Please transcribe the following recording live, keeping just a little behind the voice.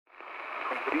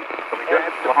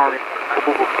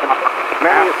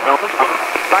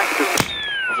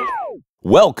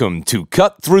Welcome to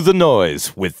Cut Through the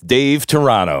Noise with Dave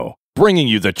Turano, bringing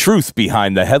you the truth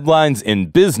behind the headlines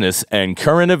in business and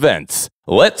current events.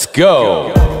 Let's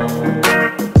go!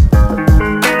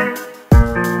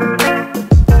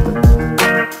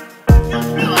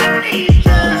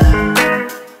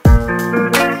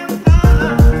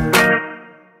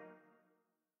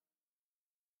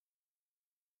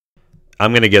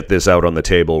 I'm going to get this out on the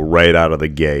table right out of the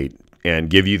gate and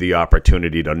give you the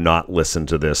opportunity to not listen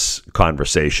to this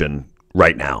conversation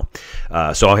right now.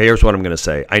 So here's what I'm going to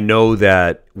say. I know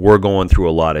that we're going through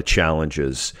a lot of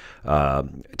challenges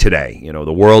today. You know,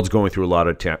 the world's going through a lot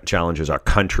of challenges, our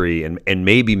country, and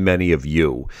maybe many of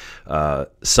you.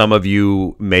 Some of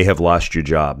you may have lost your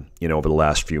job, you know, over the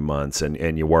last few months,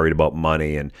 and you're worried about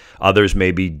money, and others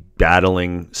may be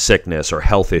battling sickness or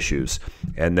health issues,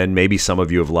 and then maybe some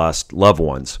of you have lost loved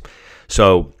ones.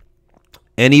 So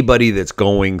anybody that's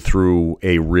going through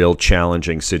a real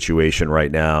challenging situation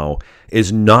right now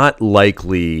is not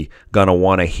likely going to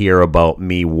want to hear about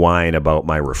me whine about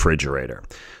my refrigerator.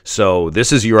 So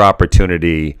this is your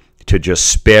opportunity to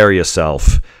just spare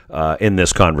yourself in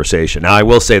this conversation. Now, I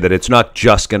will say that it's not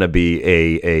just going to be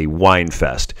a whine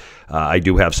fest. I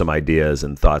do have some ideas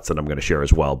and thoughts that I'm going to share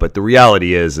as well. But the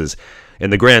reality is in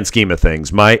the grand scheme of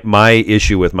things, my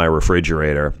issue with my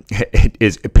refrigerator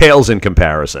it pales in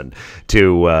comparison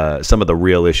to some of the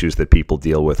real issues that people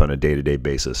deal with on a day-to-day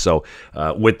basis. So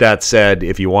with that said,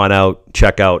 if you want out,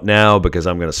 check out now, because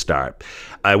I'm going to start.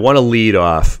 I want to lead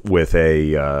off with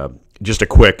just a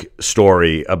quick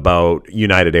story about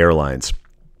United Airlines.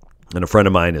 And a friend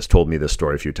of mine has told me this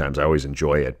story a few times. I always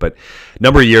enjoy it. But a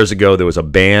number of years ago, there was a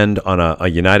band on a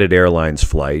United Airlines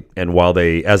flight. And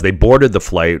as they boarded the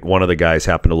flight, one of the guys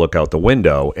happened to look out the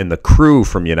window, and the crew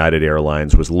from United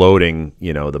Airlines was loading,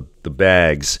 you know, the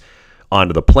bags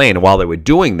onto the plane. And while they were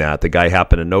doing that, the guy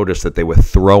happened to notice that they were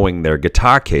throwing their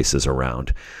guitar cases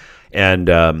around. And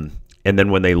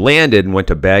then when they landed and went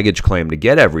to baggage claim to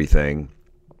get everything,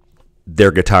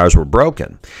 their guitars were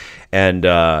broken. And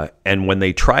when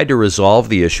they tried to resolve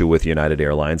the issue with United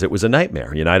Airlines, it was a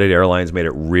nightmare. United Airlines made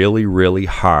it really, really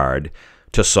hard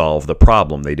to solve the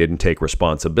problem. They didn't take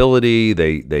responsibility.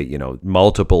 They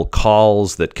multiple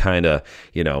calls that kind of,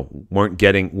 weren't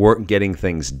getting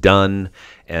things done,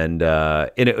 and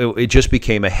it just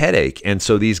became a headache. And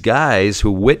so these guys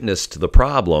who witnessed the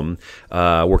problem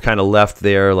were kind of left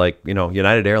there like,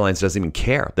 United Airlines doesn't even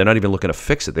care. They're not even looking to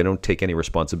fix it. They don't take any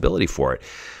responsibility for it.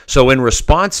 So in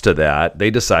response to that,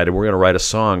 they decided we're going to write a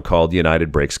song called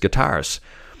United Breaks Guitars.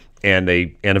 And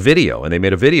they made a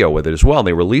video with it as well. And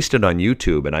they released it on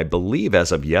YouTube, and I believe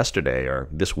as of yesterday or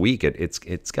this week,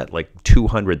 it's got like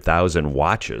 200,000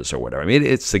 watches or whatever. I mean,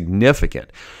 it's significant.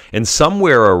 And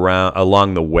somewhere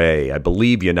along the way, I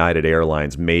believe United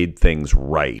Airlines made things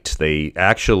right. They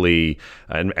actually,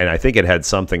 and I think it had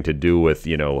something to do with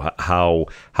how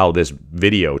this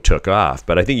video took off.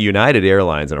 But I think United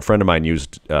Airlines, and a friend of mine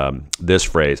used this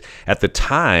phrase at the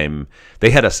time,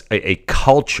 they had a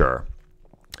culture.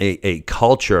 A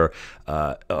culture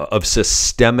of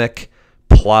systemic,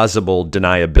 plausible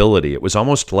deniability. It was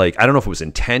almost like, I don't know if it was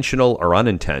intentional or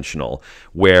unintentional,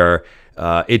 where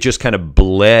it just kind of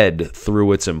bled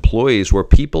through its employees, where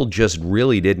people just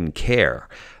really didn't care.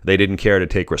 They didn't care to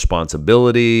take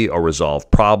responsibility or resolve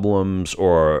problems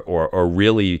or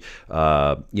really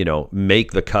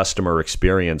make the customer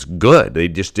experience good. It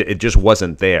just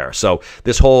wasn't there. So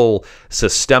this whole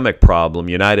systemic problem,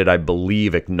 United, I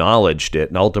believe, acknowledged it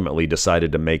and ultimately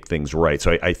decided to make things right.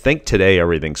 So I think today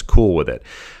everything's cool with it.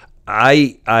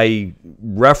 I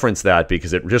reference that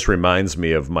because it just reminds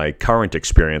me of my current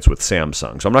experience with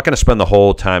Samsung. So I'm not going to spend the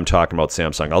whole time talking about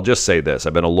Samsung. I'll just say this.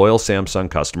 I've been a loyal Samsung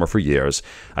customer for years.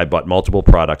 I bought multiple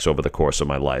products over the course of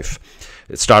my life.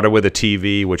 It started with a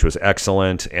TV, which was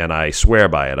excellent, and I swear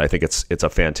by it. I think it's a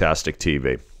fantastic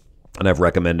TV. And I've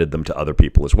recommended them to other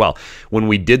people as well. When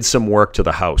we did some work to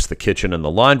the house, the kitchen and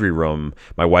the laundry room,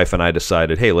 my wife and I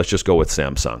decided, hey, let's just go with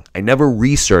Samsung. I never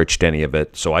researched any of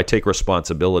it, so I take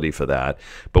responsibility for that.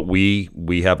 But we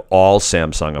have all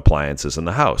Samsung appliances in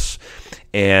the house.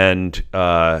 And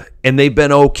they've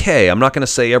been okay. I'm not going to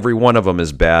say every one of them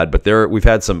is bad, but we've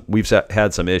had some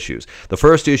issues. The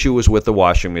first issue was with the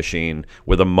washing machine,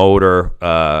 with a motor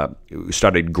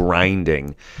started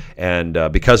grinding, and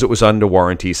because it was under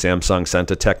warranty, Samsung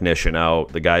sent a technician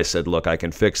out. The guy said, "Look, I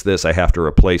can fix this. I have to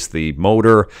replace the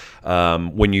motor.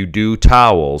 When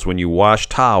you wash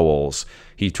towels,"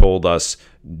 he told us,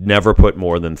 never put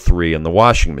more than 3 in the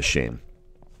washing machine.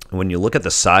 And when you look at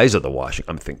the size of the washing,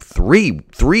 I'm thinking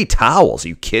three towels. Are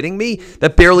you kidding me?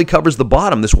 That barely covers the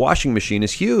bottom. This washing machine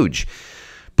is huge.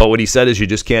 But what he said is you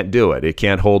just can't do it. It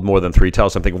can't hold more than 3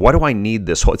 towels. I'm thinking, why do I need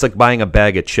this? It's like buying a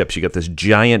bag of chips. You got this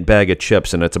giant bag of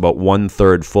chips, and it's about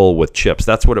 1/3 full with chips.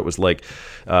 That's what it was like.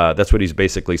 That's what he's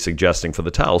basically suggesting for the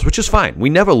towels, which is fine. We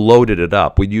never loaded it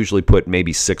up. We'd usually put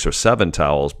maybe 6 or 7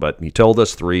 towels, but he told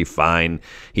us 3, fine.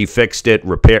 He fixed it,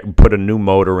 put a new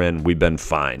motor in. We've been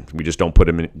fine. We just don't put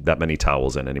that many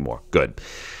towels in anymore. Good.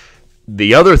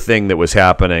 The other thing that was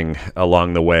happening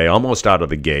along the way, almost out of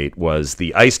the gate, was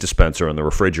the ice dispenser in the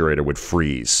refrigerator would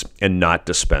freeze and not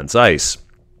dispense ice.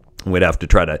 We'd have to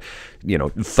try to,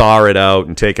 thaw it out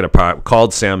and take it apart.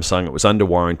 Called Samsung. It was under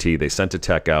warranty. They sent a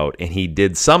tech out, and he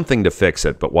did something to fix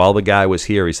it. But while the guy was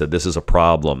here, he said, this is a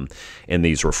problem in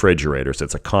these refrigerators.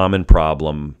 It's a common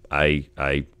problem. I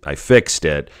fixed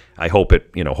it. I hope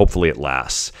it, hopefully it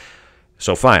lasts.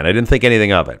 So fine, I didn't think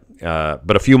anything of it.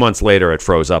 But a few months later, it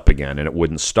froze up again, and it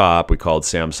wouldn't stop. We called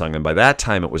Samsung, and by that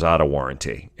time, it was out of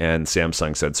warranty. And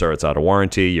Samsung said, sir, it's out of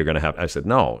warranty. You're going to have... I said,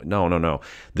 no.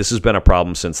 This has been a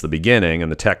problem since the beginning,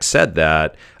 and the tech said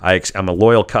that. I'm a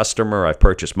loyal customer. I've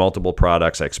purchased multiple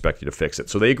products. I expect you to fix it.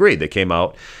 So they agreed. They came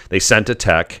out. They sent a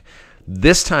tech.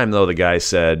 This time, though, the guy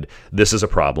said, this is a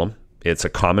problem. It's a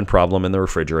common problem in the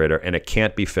refrigerator, and it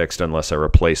can't be fixed unless I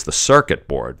replace the circuit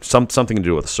board, something to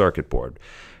do with the circuit board.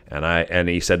 And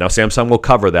he said, now Samsung will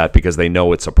cover that because they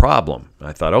know it's a problem.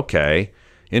 I thought, okay,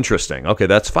 interesting. Okay,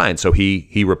 that's fine. So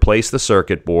he replaced the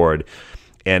circuit board,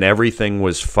 and everything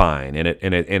was fine. And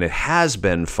it has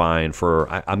been fine for,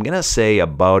 I'm going to say,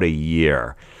 about a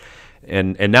year.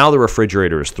 And now the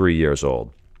refrigerator is 3 years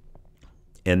old.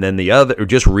 And then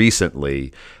just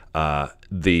recently,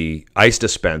 the ice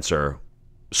dispenser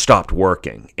stopped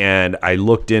working, and I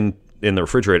looked in the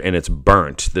refrigerator, and it's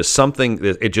burnt. There's something,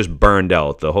 it just burned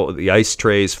out. The ice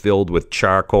tray is filled with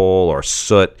charcoal or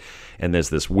soot, and there's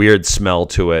this weird smell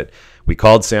to it. We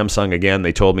called Samsung again.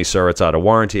 They told me, sir, it's out of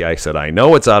warranty. I said, I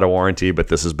know it's out of warranty, but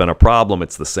this has been a problem.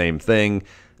 It's the same thing.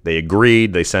 They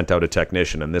agreed. They sent out a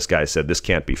technician, and this guy said, this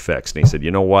can't be fixed. And he said, you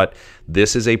know what?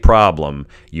 This is a problem.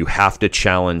 You have to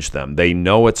challenge them. They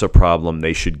know it's a problem.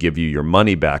 They should give you your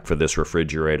money back for this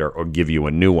refrigerator or give you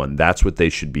a new one. That's what they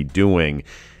should be doing.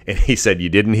 And he said, you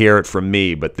didn't hear it from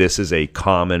me, but this is a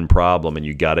common problem, and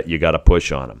you got to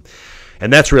push on them.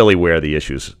 And that's really where the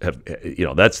issues have,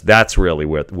 that's really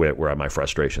where my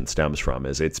frustration stems from.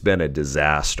 Is it's been a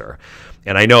disaster.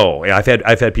 And I know I've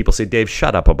had people say, Dave,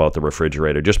 shut up about the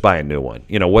refrigerator. Just buy a new one.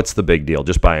 What's the big deal?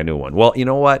 Just buy a new one. Well, you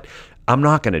know what? I'm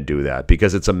not going to do that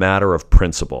because it's a matter of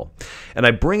principle. And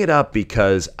I bring it up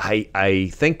because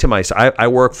I think to myself, I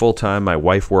work full time. My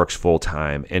wife works full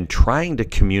time, and trying to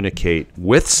communicate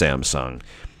with Samsung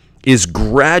is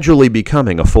gradually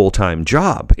becoming a full-time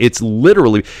job. It's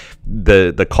literally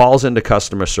the calls into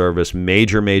customer service,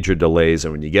 major delays,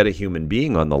 and when you get a human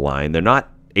being on the line, they're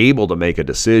not able to make a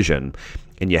decision,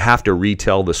 and you have to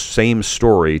retell the same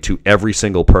story to every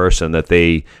single person that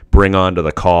they bring onto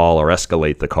the call or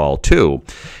escalate the call to.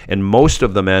 And most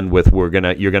of them end with, you're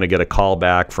gonna get a call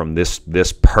back from this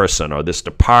person or this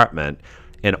department.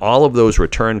 And all of those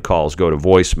return calls go to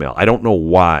voicemail. I don't know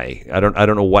why. I don't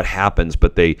know what happens,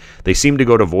 but they seem to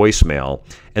go to voicemail.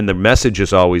 And the message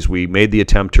is always, we've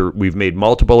made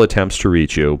multiple attempts to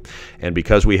reach you, and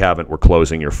because we haven't, we're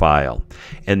closing your file.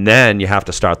 And then you have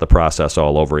to start the process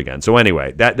all over again. So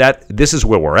anyway, this is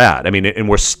where we're at. I mean, and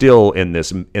we're still in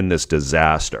this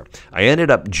disaster. I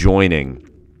ended up joining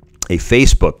a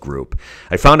Facebook group.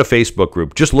 I found a Facebook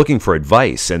group just looking for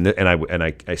advice, and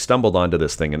I stumbled onto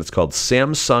this thing, and it's called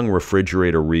Samsung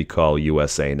Refrigerator Recall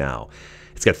USA Now.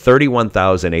 It's got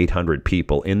 31,800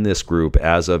 people in this group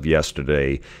as of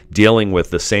yesterday dealing with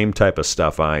the same type of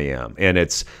stuff I am. And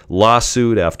it's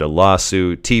lawsuit after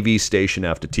lawsuit, TV station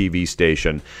after TV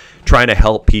station, trying to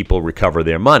help people recover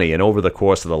their money. And over the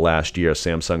course of the last year,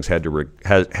 Samsung's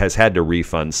has had to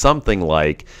refund something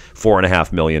like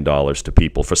 $4.5 million to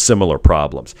people for similar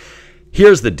problems.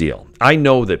 Here's the deal. I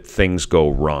know that things go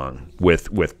wrong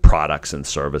with products and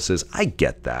services. I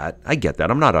get that.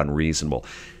 I'm not unreasonable.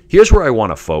 Here's where I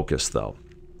want to focus, though.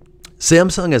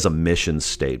 Samsung has a mission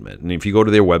statement, and if you go to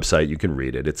their website, you can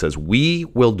read it. It says, we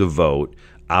will devote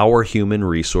our human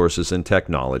resources and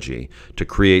technology to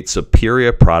create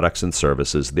superior products and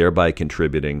services, thereby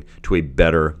contributing to a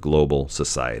better global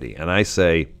society. And I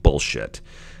say, bullshit.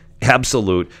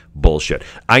 Absolute bullshit.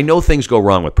 I know things go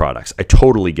wrong with products. I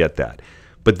totally get that.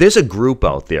 But there's a group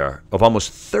out there of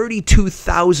almost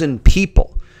 32,000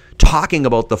 people talking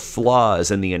about the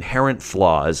flaws and the inherent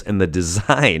flaws in the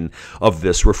design of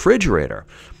this refrigerator.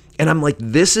 And I'm like,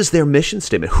 this is their mission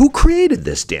statement. Who created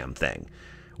this damn thing?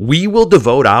 We will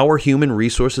devote our human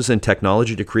resources and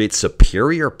technology to create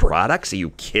superior products? Are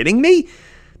you kidding me?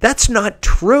 That's not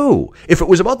true. If it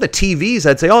was about the TVs,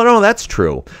 I'd say, oh, no, that's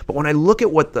true. But when I look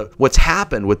at what's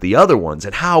happened with the other ones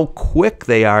and how quick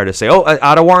they are to say, oh,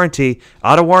 out of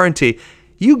warranty,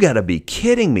 you got to be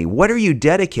kidding me. What are you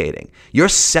dedicating? You're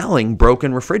selling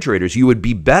broken refrigerators. You would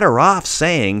be better off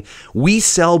saying, we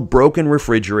sell broken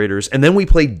refrigerators, and then we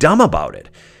play dumb about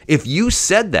it. If you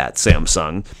said that,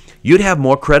 Samsung, you'd have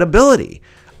more credibility.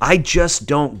 I just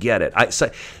don't get it.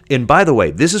 And by the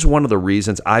way, this is one of the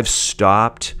reasons I've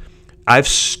stopped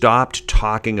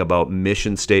talking about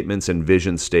mission statements and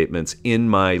vision statements in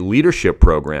my leadership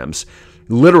programs.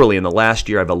 Literally, in the last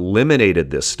year, I've eliminated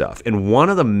this stuff. And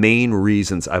one of the main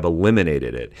reasons I've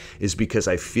eliminated it is because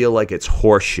I feel like it's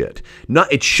horseshit.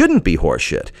 It shouldn't be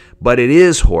horseshit, but it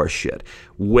is horseshit.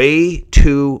 Way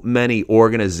too many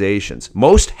organizations,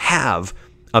 most have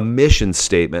a mission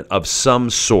statement of some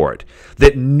sort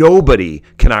that nobody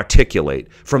can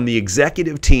articulate from the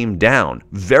executive team down.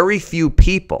 Very few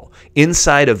people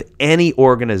inside of any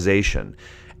organization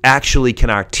actually can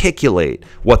articulate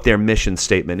what their mission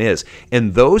statement is.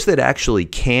 And those that actually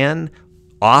can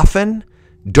often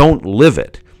don't live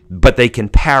it, but they can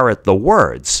parrot the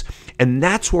words. And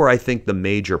that's where I think the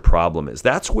major problem is.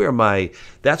 That's where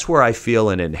I feel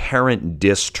an inherent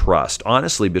distrust,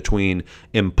 honestly, between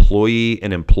employee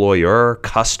and employer,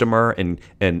 customer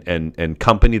and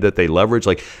company that they leverage.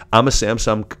 Like, I'm a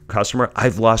Samsung customer.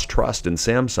 I've lost trust in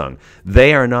Samsung.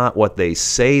 They are not what they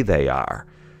say they are.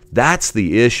 That's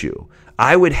the issue.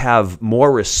 I would have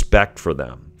more respect for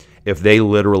them if they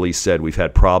literally said, we've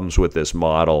had problems with this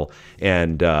model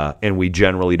and we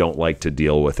generally don't like to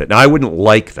deal with it. Now, I wouldn't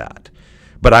like that,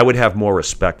 but I would have more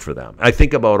respect for them. I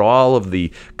think about all of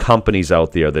the companies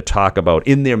out there that talk about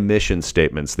in their mission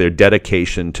statements their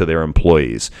dedication to their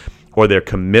employees or their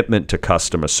commitment to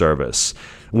customer service.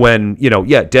 When,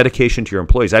 dedication to your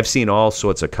employees. I've seen all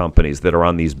sorts of companies that are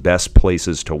on these best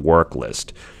places to work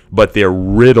list, but they're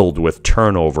riddled with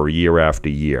turnover year after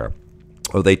year.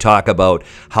 Or they talk about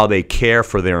how they care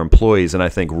for their employees, and I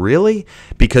think, really?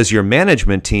 Because your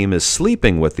management team is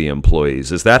sleeping with the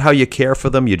employees. Is that how you care for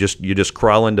them? You just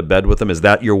crawl into bed with them? Is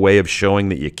that your way of showing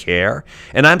that you care?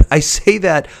 And I say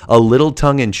that a little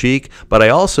tongue-in-cheek, but I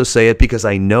also say it because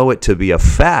I know it to be a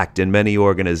fact in many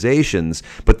organizations,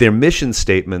 but their mission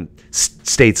statement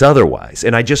states otherwise.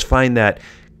 And I just find that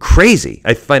crazy.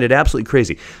 I find it absolutely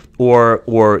crazy. Or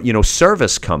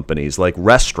service companies like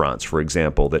restaurants, for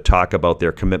example, that talk about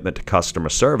their commitment to customer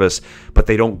service, but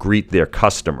they don't greet their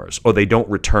customers or they don't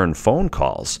return phone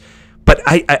calls. But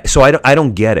I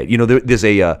don't get it. There's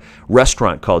a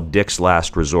restaurant called Dick's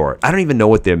Last Resort. I don't even know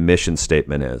what their mission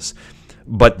statement is.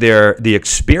 But the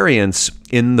experience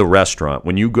in the restaurant,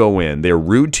 when you go in, they're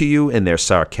rude to you and they're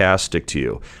sarcastic to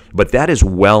you. But that is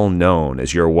well known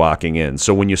as you're walking in.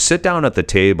 So when you sit down at the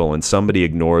table and somebody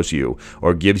ignores you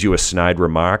or gives you a snide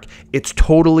remark, it's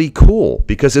totally cool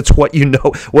because it's what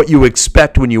what you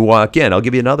expect when you walk in. I'll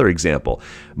give you another example.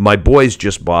 My boys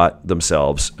just bought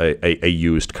themselves a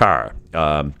used car.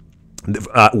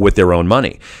 With their own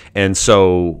money. And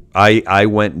so I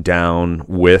went down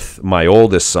with my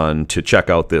oldest son to check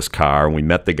out this car, and we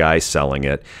met the guy selling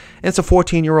it. And it's a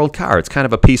 14-year-old car. It's kind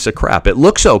of a piece of crap. It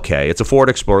looks okay. It's a Ford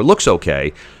Explorer. It looks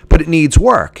okay, but it needs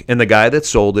work. And the guy that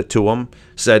sold it to him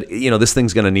said, this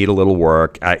thing's going to need a little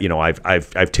work.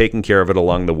 I've taken care of it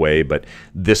along the way, but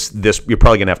this you're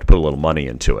probably going to have to put a little money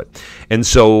into it. And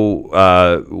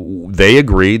so they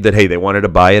agreed that, hey, they wanted to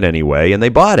buy it anyway, and they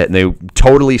bought it, and they were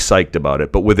totally psyched about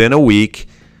it. But within a week,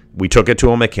 we took it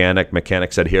to a mechanic.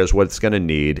 Mechanic said, here's what it's going to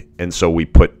need. And so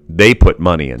they put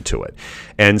money into it.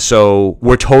 And so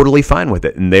we're totally fine with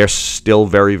it. And they're still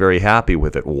very, very happy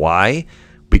with it. Why?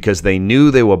 Because they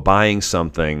knew they were buying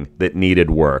something that needed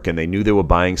work. And they knew they were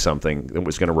buying something that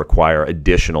was going to require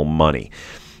additional money.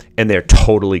 And they're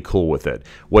totally cool with it.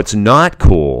 What's not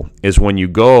cool is when you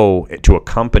go to a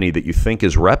company that you think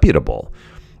is reputable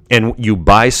and you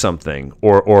buy something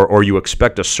or you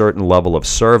expect a certain level of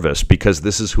service because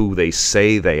this is who they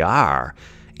say they are,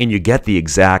 and you get the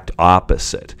exact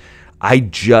opposite. I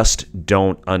just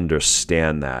don't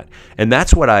understand that. And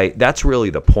that's really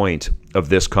the point of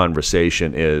this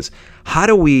conversation is how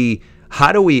do we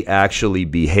actually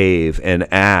behave and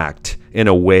act in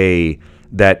a way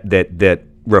that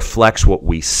reflects what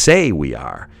we say we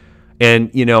are?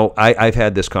 And, I've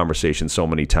had this conversation so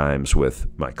many times with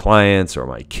my clients or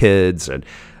my kids, and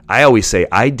I always say,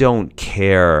 I don't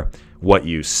care what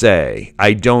you say.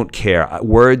 I don't care.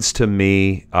 Words to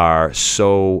me are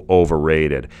so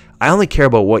overrated. I only care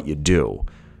about what you do.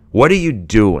 What are you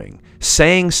doing?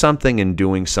 saying something and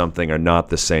doing something are not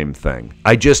the same thing.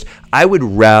 I would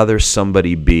rather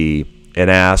somebody be an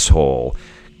asshole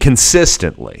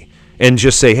consistently and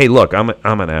just say, hey, look, I'm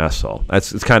an asshole.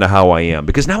 It's kind of how I am,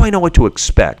 because now I know what to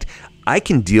expect. I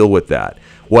can deal with that.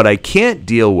 What I can't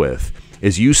deal with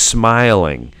is you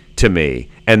smiling to me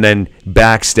and then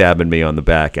backstabbing me on the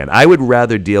back end. I would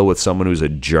rather deal with someone who's a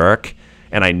jerk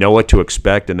and I know what to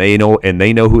expect, and they know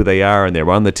who they are, and they're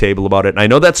on the table about it. And I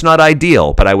know that's not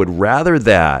ideal, but I would rather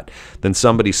that than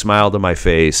somebody smile to my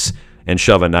face and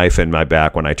shove a knife in my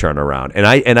back when I turn around. And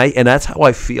that's how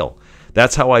I feel.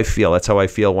 That's how I feel. That's how I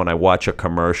feel when I watch a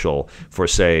commercial for,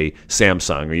 say,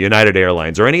 Samsung or United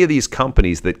Airlines or any of these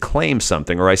companies that claim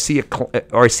something, or I see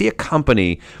a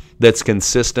company that's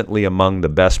consistently among the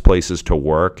best places to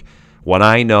work. When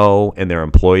I know and their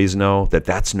employees know that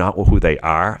that's not who they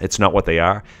are, it's not what they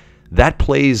are, that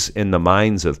plays in the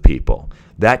minds of people.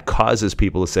 That causes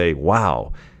people to say,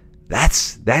 wow,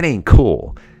 that ain't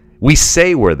cool. We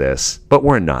say we're this, but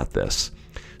we're not this.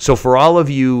 So for all of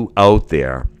you out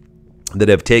there that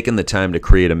have taken the time to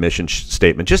create a mission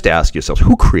statement, just ask yourselves,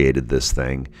 who created this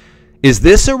thing? Is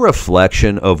this a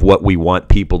reflection of what we want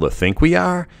people to think we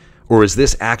are? Or is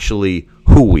this actually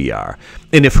who we are?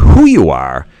 And if who you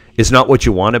are is not what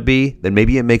you want to be, then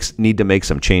maybe you need to make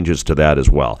some changes to that as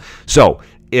well. So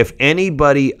if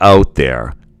anybody out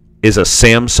there is a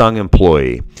Samsung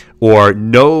employee or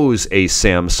knows a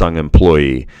Samsung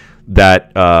employee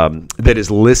that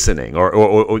is listening,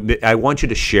 or I want you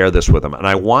to share this with them, and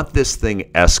I want this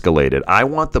thing escalated. I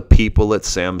want the people at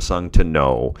Samsung to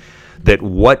know that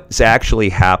what's actually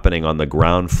happening on the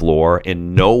ground floor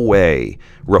in no way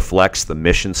reflects the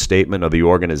mission statement of the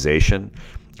organization.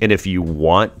 And if you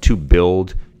want to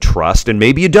build trust, and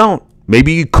maybe you don't,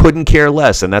 maybe you couldn't care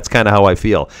less, and that's kind of how I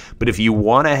feel. But if you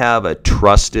want to have a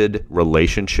trusted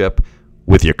relationship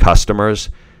with your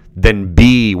customers, then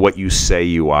be what you say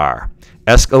you are.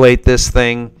 Escalate this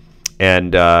thing,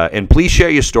 and please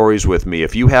share your stories with me.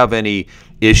 If you have any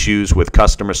issues with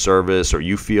customer service, or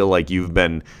you feel like you've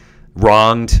been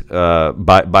wronged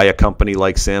by a company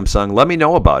like Samsung, let me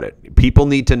know about it. People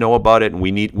need to know about it, and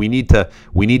we need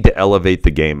to elevate the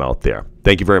game out there.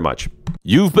 Thank you very much.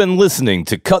 You've been listening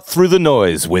to Cut Through the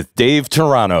Noise with Dave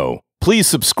Toronto. Please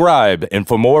subscribe, and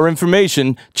for more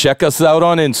information, check us out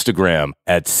on Instagram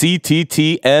at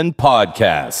CTTN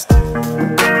Podcast.